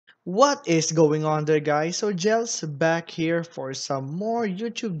What is going on there, guys? So Jel's back here for some more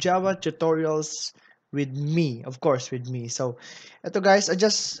YouTube Java tutorials with me, of course with me. So eto guys, I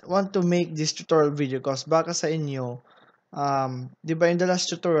just want to make this tutorial video because baka sa inyo, di ba in the last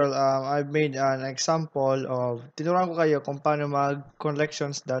tutorial, I've made an example of, tinuruan ko kayo kung paano mag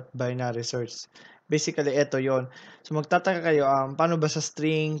Collections.binarySearch. Basically, eto yon. So magtataka kayo, paano ba sa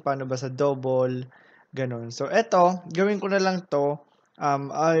string, paano ba sa double, ganun. So eto, gawin ko na lang to.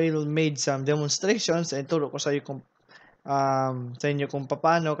 I'll made some demonstrations and turo ko sa iyo kung sa inyo kung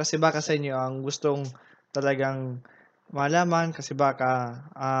paano kasi baka sa inyo ang gustong talagang malaman kasi baka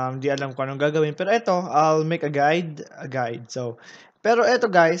di alam kung anong gagawin. Pero eto, I'll make a guide. So, pero eto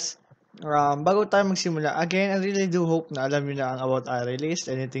guys, bago tayo magsimula, again, I really do hope na alam niyo na ang about array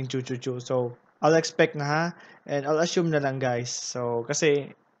list, anything chu-chu-chu. So, I'll expect na ha, and I'll assume na lang guys. So, kasi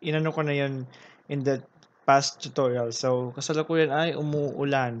inano ko na yun in the past tutorial. So, kasalukuyan ay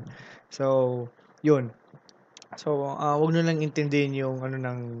umuulan. So, yun. So, wag niyo lang intindihin yung ano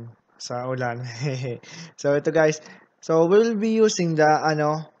ng sa ulan. So, ito guys. So, we'll be using the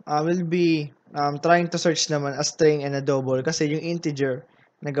we'll be trying to search naman a string and a double kasi yung integer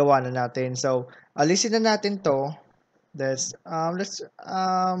nagawa na natin. So, alisin na natin to. Let's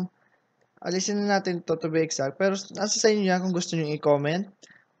alisin na natin to be exact. Pero nasa sa inyo yan kung gusto niyo i-comment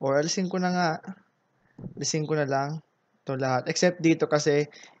or alisin ko na nga. Alisin ko na lang to lahat. Except dito kasi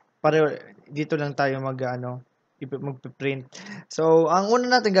pareho dito lang tayo magpe-print. So, ang una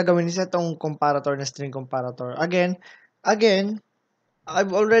natin gagawin is itong comparator na string comparator. Again,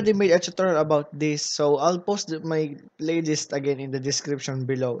 I've already made a tutorial about this. So, I'll post my playlist again in the description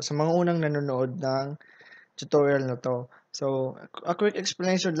below sa mga unang nanonood ng tutorial na to. So, a quick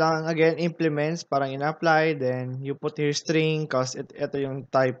explanation lang. Again, implements, parang in-apply. Then, you put here string because ito yung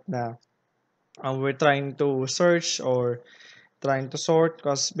type na we're trying to search or trying to sort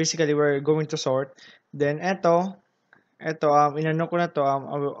because basically we're going to sort. Then, inano ko na to,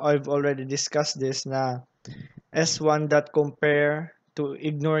 I've already discussed this na S1.compare to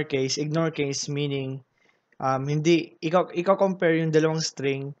ignore case. Ignore case meaning, hindi, ikaw compare yung dalawang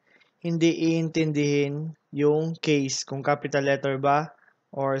string, hindi iintindihin yung case, kung capital letter ba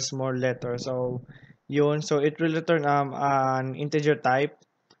or small letter. So, yun. So, it will return an integer type.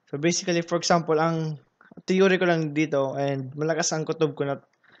 So, basically, for example, ang theory ko lang dito and malakas ang kutob ko na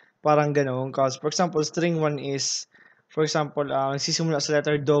parang ganoon. Cause, for example, string 1 is, for example, nagsisimula sa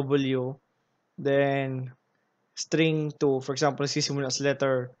letter W, then string 2, for example, nagsisimula sa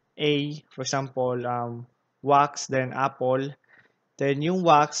letter A, for example, wax, then apple. Then yung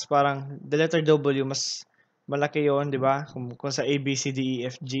wax, parang the letter W, mas malaki yon, di ba? Kung sa A, B, C, D, E,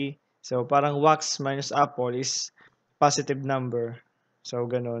 F, G. So, parang wax minus apple is positive number. So,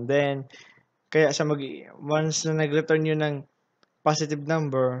 ganun. Then, kaya siya once na nag-return yun ng positive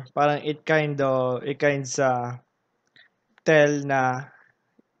number, parang it kinds tell na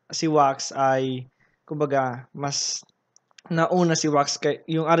si Wax ay kumbaga mas nauna si Wax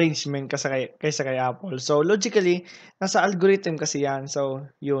yung arrangement kaysa kay Apple. So logically, nasa algorithm kasi yan. So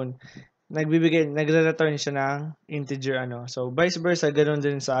yun, nagre-return siya ng integer So vice versa ganoon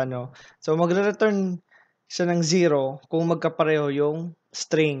din sa So magre-return siya ng 0 kung magkapareho yung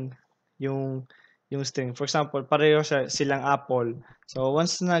string, yung string. For example, pareho silang apple. So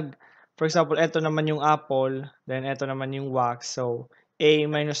once for example, eto naman yung apple, then eto naman yung wax. So a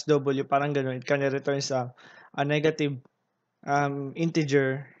minus w, parang ganun. It can return sa a negative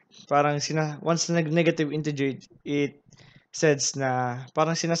integer. Parang once nag-negative integer, it says na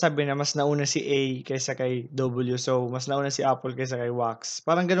parang sinasabi na mas nauna si A kaysa kay W. So, mas nauna si Apple kaysa kay Wax.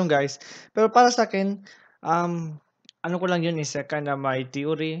 Parang ganun guys. Pero para sa akin, ano ko lang yun is kinda my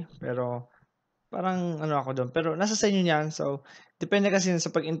theory. Pero parang ano ako doon. Pero nasa sa inyo yan. So, depende kasi sa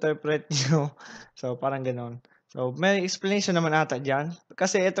pag-interpret nyo. So, parang ganun. So, may explanation naman ata dyan.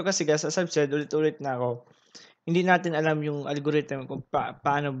 Kasi ito kasi guys, as I've said, ulit-ulit na ako. Hindi natin alam yung algorithm kung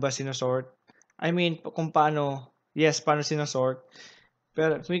paano ba sinosort. I mean, kung paano, yes, paano sinosort.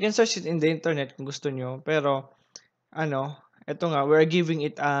 Pero we can search it in the internet kung gusto nyo. Pero, eto nga, we're giving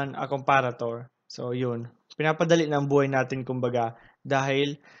it a comparator. So, yun. Pinapadali ng buhay natin, kumbaga,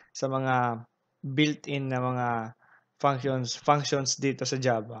 dahil sa mga built-in na mga functions dito sa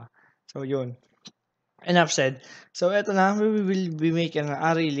Java. So, yun. Enough said. So, eto na, we will be making an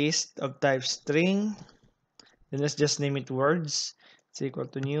array list of type string. Then let's just name it words. It's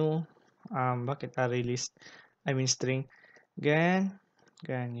equal to new. Bakit array list? I mean string.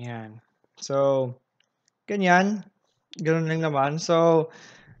 Ganyan. So, ganyan. Ganun lang naman. So,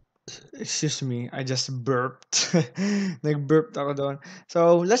 excuse me, I just burped. Nag-burped ako doon.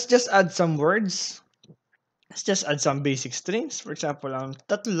 So, let's just add some words. let's just add some basic strings. For example,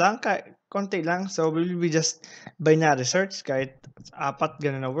 tatlo lang, konti lang. So, we will be just binary search kahit apat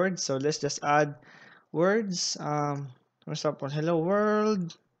ganun na words. So, let's just add words. For example, hello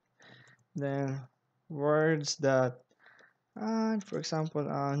world. Then, words that add, for example,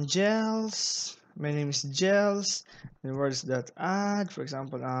 gels. My name is Gels. Then, words that add, for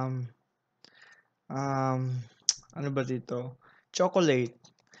example, ano ba dito? Chocolate.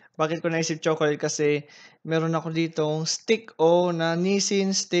 Bakit ko naisip chocolate? Kasi meron ako ditong stick O na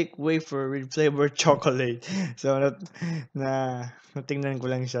Nissin stick wafer with flavored chocolate. So, natingnan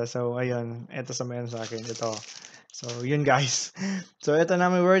ko lang siya. So, ayun. Ito sa meron sa akin. Ito. So, yun guys. So, ito na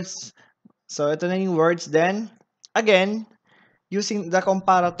may words. So, ito na yung words. Then, again, using the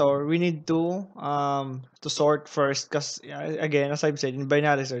comparator, we need to sort first. Kasi, again, as I've said, in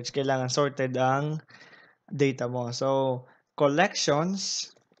binary search, kailangan sorted ang data mo. So,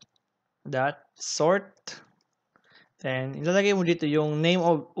 collections dot sort, then ilalagay mo dito yung name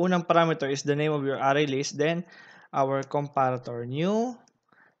of unang parameter is the name of your array list, then our comparator, new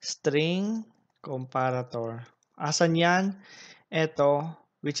string comparator. Asan yan? Ito,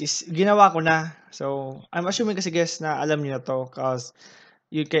 which is ginawa ko na. So, I'm assuming kasi guys na alam niyo na to cause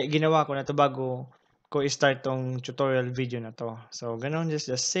ginawa ko na to bago ko i-start tong tutorial video na to. So, ganun, just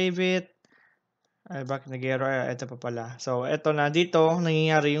save it. Ay, bakit nag-error? Ito pa pala. So, ito na dito,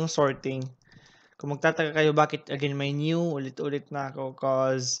 nangyayari yung sorting. Kung magtataka kayo bakit again may new, ulit-ulit na ako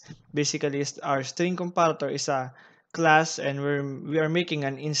cause basically our string comparator is a class and we are making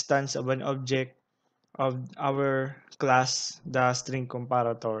an instance of an object of our class, the string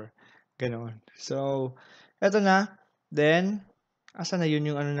comparator. Ganon. So, eto na. Then, asa na yun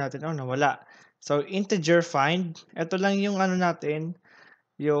yung ano natin? Oh, nawala. So, integer find. Ito lang yung ano natin,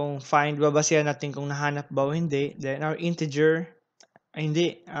 yung find, babasihan natin kung nahanap ba o hindi. Then, our integer, ay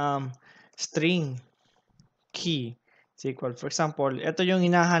hindi, string key is equal. For example, ito yung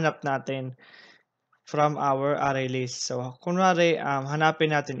hinahanap natin from our array list. So, kunwari,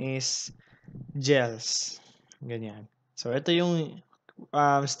 hanapin natin is gels. Ganyan. So, ito yung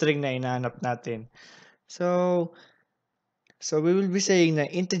string na hinahanap natin. So, we will be saying na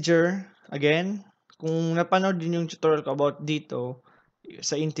integer, again, kung napanood din yung tutorial ko about dito,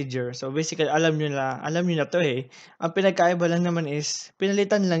 sa integer. So, basically, alam nyo na to eh. Ang pinagkaiba lang naman is,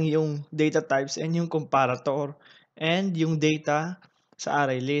 pinalitan lang yung data types and yung comparator and yung data sa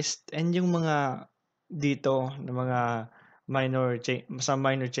array list and yung mga dito na mga minor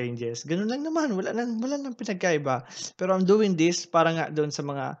changes. Ganun lang naman, wala nang pinagkaiba. Pero I'm doing this para nga doon sa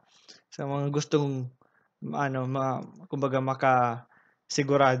mga gustong kumbaga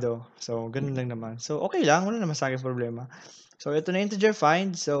sigurado. So, ganun lang naman. So, okay lang, wala naman sa akin problema. So, ito na integer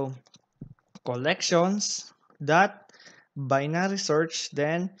find. So, collections dot binary search.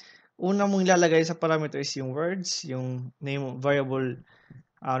 Then, una mong ilalagay sa parameter is yung words, yung name variable,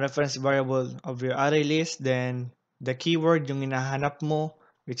 reference variable of your array list. Then, the keyword, yung hinahanap mo,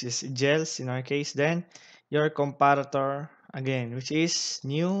 which is gels in our case. Then, your comparator, again, which is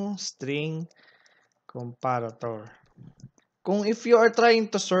new string comparator. Kung if you are trying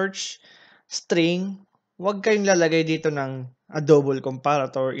to search string, huwag kayong lalagay dito ng a double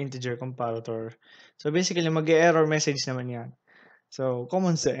comparator, integer comparator. So basically, mag-error message naman yan. So,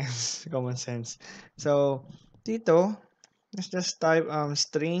 common sense. Common sense. So, dito, let's just type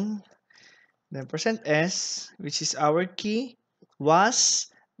string, then %s, which is our key, was,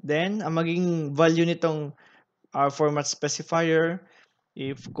 then, ang maging value nitong our format specifier,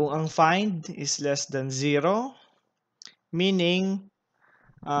 if kung ang find is less than 0, meaning,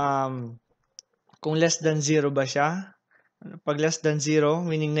 kung less than 0 ba siya? Pag less than 0,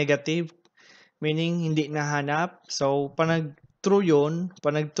 meaning negative, meaning hindi nahanap. So, pag nag-true yun,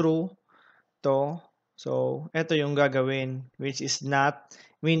 pag nag-true to, so, ito yung gagawin, which is not,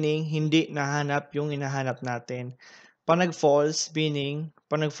 meaning hindi nahanap yung hinahanap natin. Pag nag-false, meaning,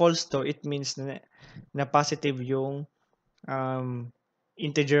 pag nag-false to, it means na positive yung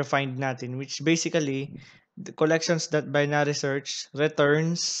integer find natin, which basically, the collections.binarySearch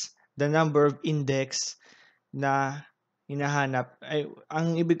returns the number of index na hinahanap. Ay,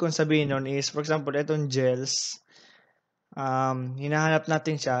 ang ibig kong sabihin nun is, for example, itong gels, hinahanap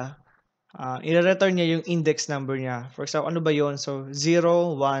natin siya, i-return niya yung index number niya. For example, ano ba yon? So,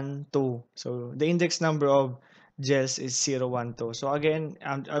 0, 1, 2. So, the index number of gels is 0, 1, 2. So, again,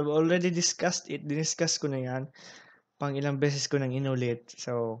 I've already discussed it. Diniscuss ko na yan. Pang ilang beses ko nang inulit.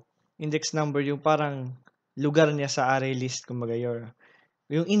 So, index number yung parang lugar niya sa array list, kumbaga yun.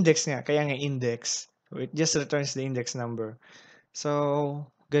 Yung index nga, kaya nga index. So, it just returns the index number. So,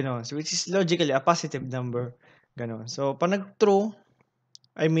 ganon. So, which is logically a positive number. Ganon. So, pag nag-true,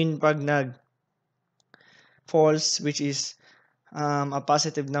 I mean, pag false, which is a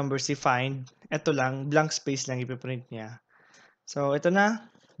positive number si find. Ito lang, blank space lang ipiprint niya. So, ito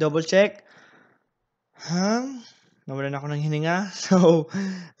na. Double check. Nawalan ako ng hininga. So,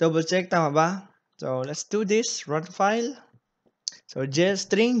 double check. Tama ba? So, let's do this. Run file. So,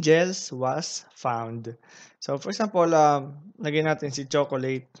 string gels was found. So, for example, lagyan natin si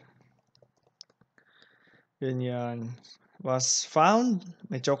chocolate. Ganyan. Was found.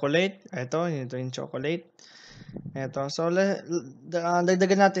 May chocolate. Ito yung chocolate. Ito. So,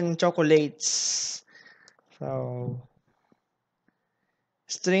 dagdagan natin yung chocolates. So,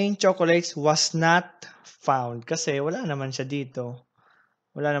 string chocolates was not found. Kasi wala naman siya dito.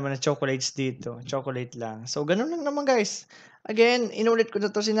 Wala naman na chocolates dito. Chocolate lang. So, ganun lang naman guys. Again, inulit ko na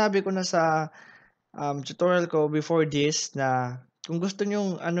to. Sinabi ko na sa tutorial ko before this na kung gusto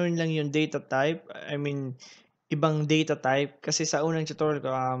nyo ano lang yung data type, I mean, ibang data type, kasi sa unang tutorial ko,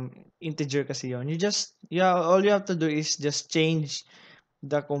 integer kasi yon. All you have to do is just change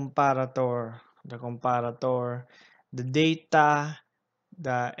the comparator, the data,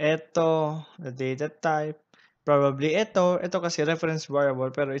 the data type, probably ito kasi reference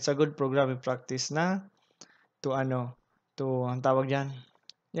variable, pero it's a good programming practice na ang tawag yan.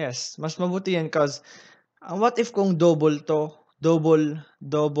 Yes, mas mabuti yan cause what if kung double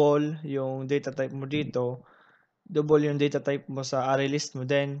yung data type mo dito, double yung data type mo sa array list mo,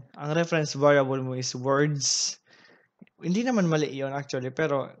 then ang reference variable mo is words. Hindi naman mali yun actually,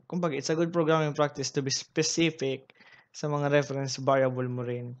 pero kumbaga it's a good programming practice to be specific sa mga reference variable mo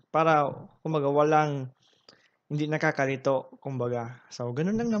rin. Para kumbaga hindi nakakalito, kumbaga. So,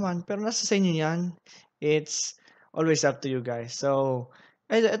 ganun lang naman. Pero nasa sa inyo yan. It's always up to you guys. So,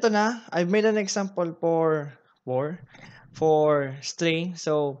 ito na. I've made an example for string.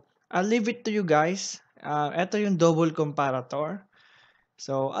 So, I'll leave it to you guys. Ito yung double comparator.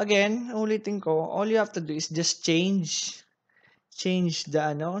 So, again, ulitin ko, all you have to do is just change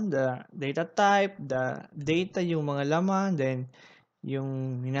the data type, the data, yung mga laman, then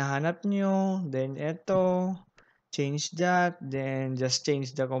yung hinahanap nyo, then ito, change that, then just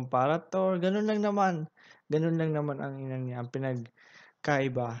change the comparator. Ganun lang naman. Ganun lang naman ang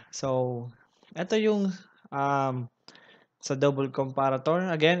pinagkaiba. So, ito yung sa double comparator.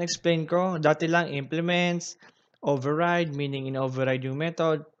 Again, explain ko. Dati lang implements, override, meaning in-override yung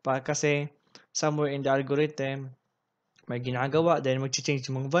method. Kasi somewhere in the algorithm, may ginagawa, then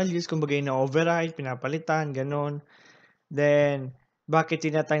mag-change yung mga values. Kumbaga na-override, pinapalitan, ganun. Then, bakit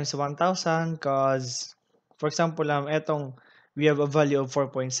tina-times 1,000? Because, for example, we have a value of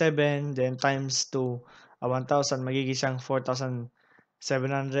 4.7, then times to 1,000, magiging siyang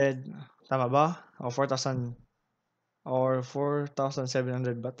 4,700. Tama ba? O 4,000 or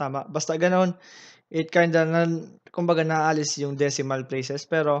 4,700 ba? Tama. Basta ganon. It kinda, kumbaga naalis yung decimal places,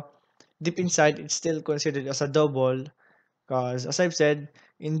 pero deep inside, it's still considered as a double. Because, as I've said,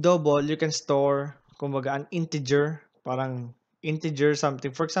 in double, you can store, kumbaga, an integer, parang integer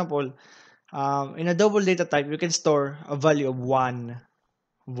something. For example, in a double data type, you can store a value of 1.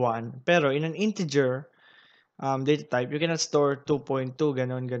 Pero in an integer data type, you cannot store 2.2,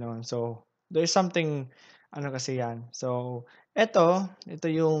 ganon. So, there is something, kasi yan. So, ito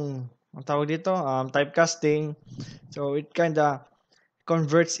yung, ang tawag dito, typecasting. So, it kinda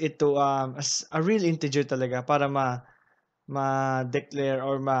converts it to as a real integer talaga para ma-declare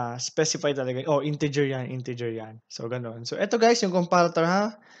or ma-specify talaga. Oh, integer yan. So, ganon. So, eto guys, yung comparator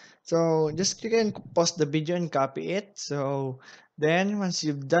ha. So, just click and pause the video and copy it. So, then, once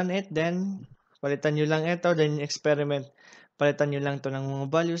you've done it, then, palitan nyo lang ito, then experiment. Palitan nyo lang to ng mga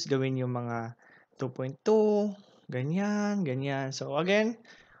values, gawin yung mga 2.2, ganyan. So, again,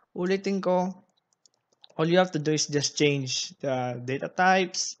 ulitin ko, all you have to do is just change the data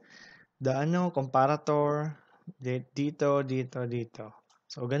types, the comparator, dito.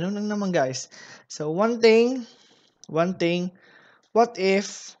 So, ganun lang naman guys. So, one thing, what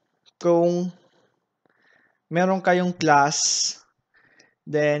if kung meron kayong class,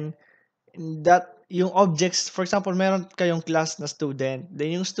 then yung objects, for example, meron kayong class na student,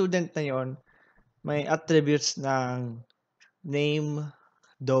 then yung student na yon may attributes ng name,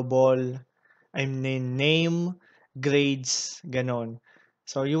 name, grades, ganon.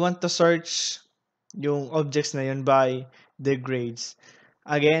 So, you want to search yung objects na yun by the grades.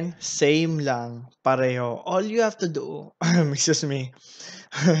 Again, same lang, pareho. All you have to do, excuse me,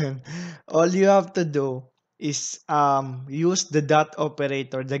 all you have to do is use the dot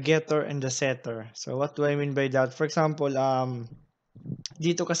operator, the getter and the setter. So, what do I mean by that? For example,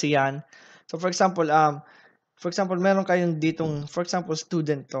 dito kasi yan. So, for example, meron kayong ditong, for example,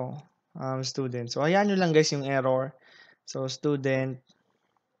 student to. Student. So, hayaan nyo lang guys yung error. So, student.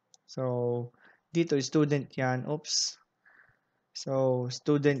 So, Dito, student yan. Oops. So,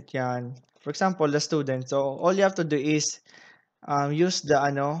 student yan. For example, the student. So, all you have to do is use the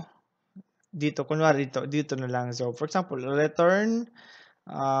dito, kunwari dito na lang. So, for example, return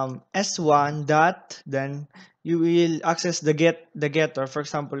S1 dot, then you will access the getter. For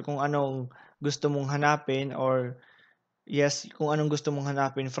example, kung anong gusto mong hanapin or yes, kung anong gusto mong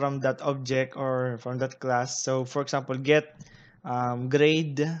hanapin from that object or from that class. So, for example, get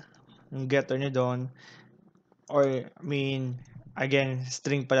grade, yung getter nyo doon, or I mean, again,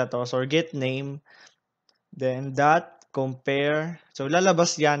 string pala to. So, get name, then dot compare. So,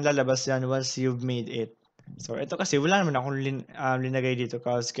 lalabas yan once you've made it. So, ito kasi wala naman akong linagay dito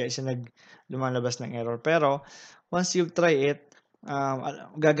kasi kaya siya lumalabas ng error. Pero, once you try it,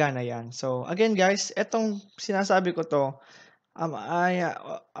 gagana yan. So, again guys, etong sinasabi ko to,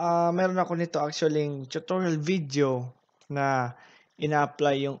 meron ako nito actually tutorial video na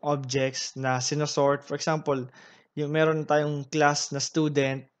ina-apply yung objects na sinosort. For example, yung meron tayong class na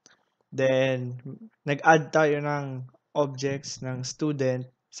student, then nag-add tayo ng objects ng student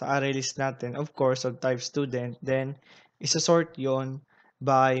sa array list natin, of course, of type student, then isa-sort yon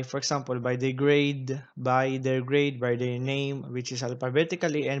by, for example, by their grade, by their name, which is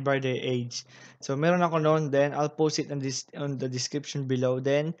alphabetically, and by their age. So, meron ako noon, then I'll post it on the description below.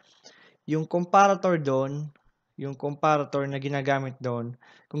 Then, yung comparator doon, yung comparator na ginagamit doon,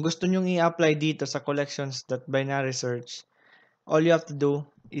 kung gusto nyong i-apply dito sa collections.binarySearch, all you have to do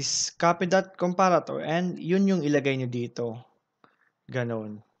is copy that comparator and yun yung ilagay nyo dito.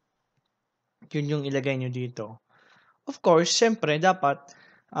 Ganon. Yun yung ilagay nyo dito. Of course, syempre, dapat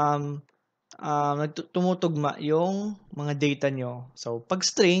tumutugma yung mga data nyo. So, pag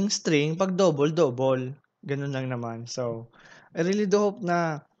string, string. Pag double, double. Ganun lang naman. So, I really do hope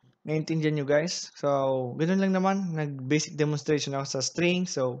na naintindihan nyo guys. So, ganun lang naman. Nag-basic demonstration ako sa string.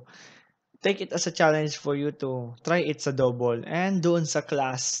 So, take it as a challenge for you to try it sa double and doon sa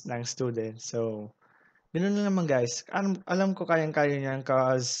class ng student. So, ganun lang naman guys. Alam ko kayang-kaya niyan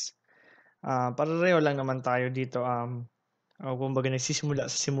cause pareho lang naman tayo dito. Kumbaga nagsisimula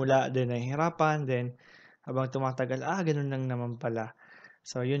sa simula, then nahihirapan, then habang tumatagal, ganun lang naman pala.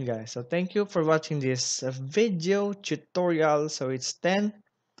 So, yun guys. So, thank you for watching this video tutorial. So, it's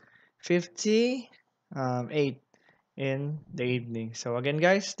 10:58 in the evening. So, again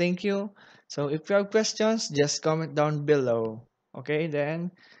guys, thank you. So, if you have questions, just comment down below. Okay,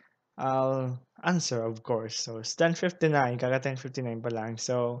 then I'll answer, of course. So, it's 10:59. Kaka 10:59 pa lang.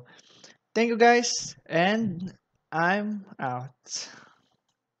 So, thank you guys, and I'm out.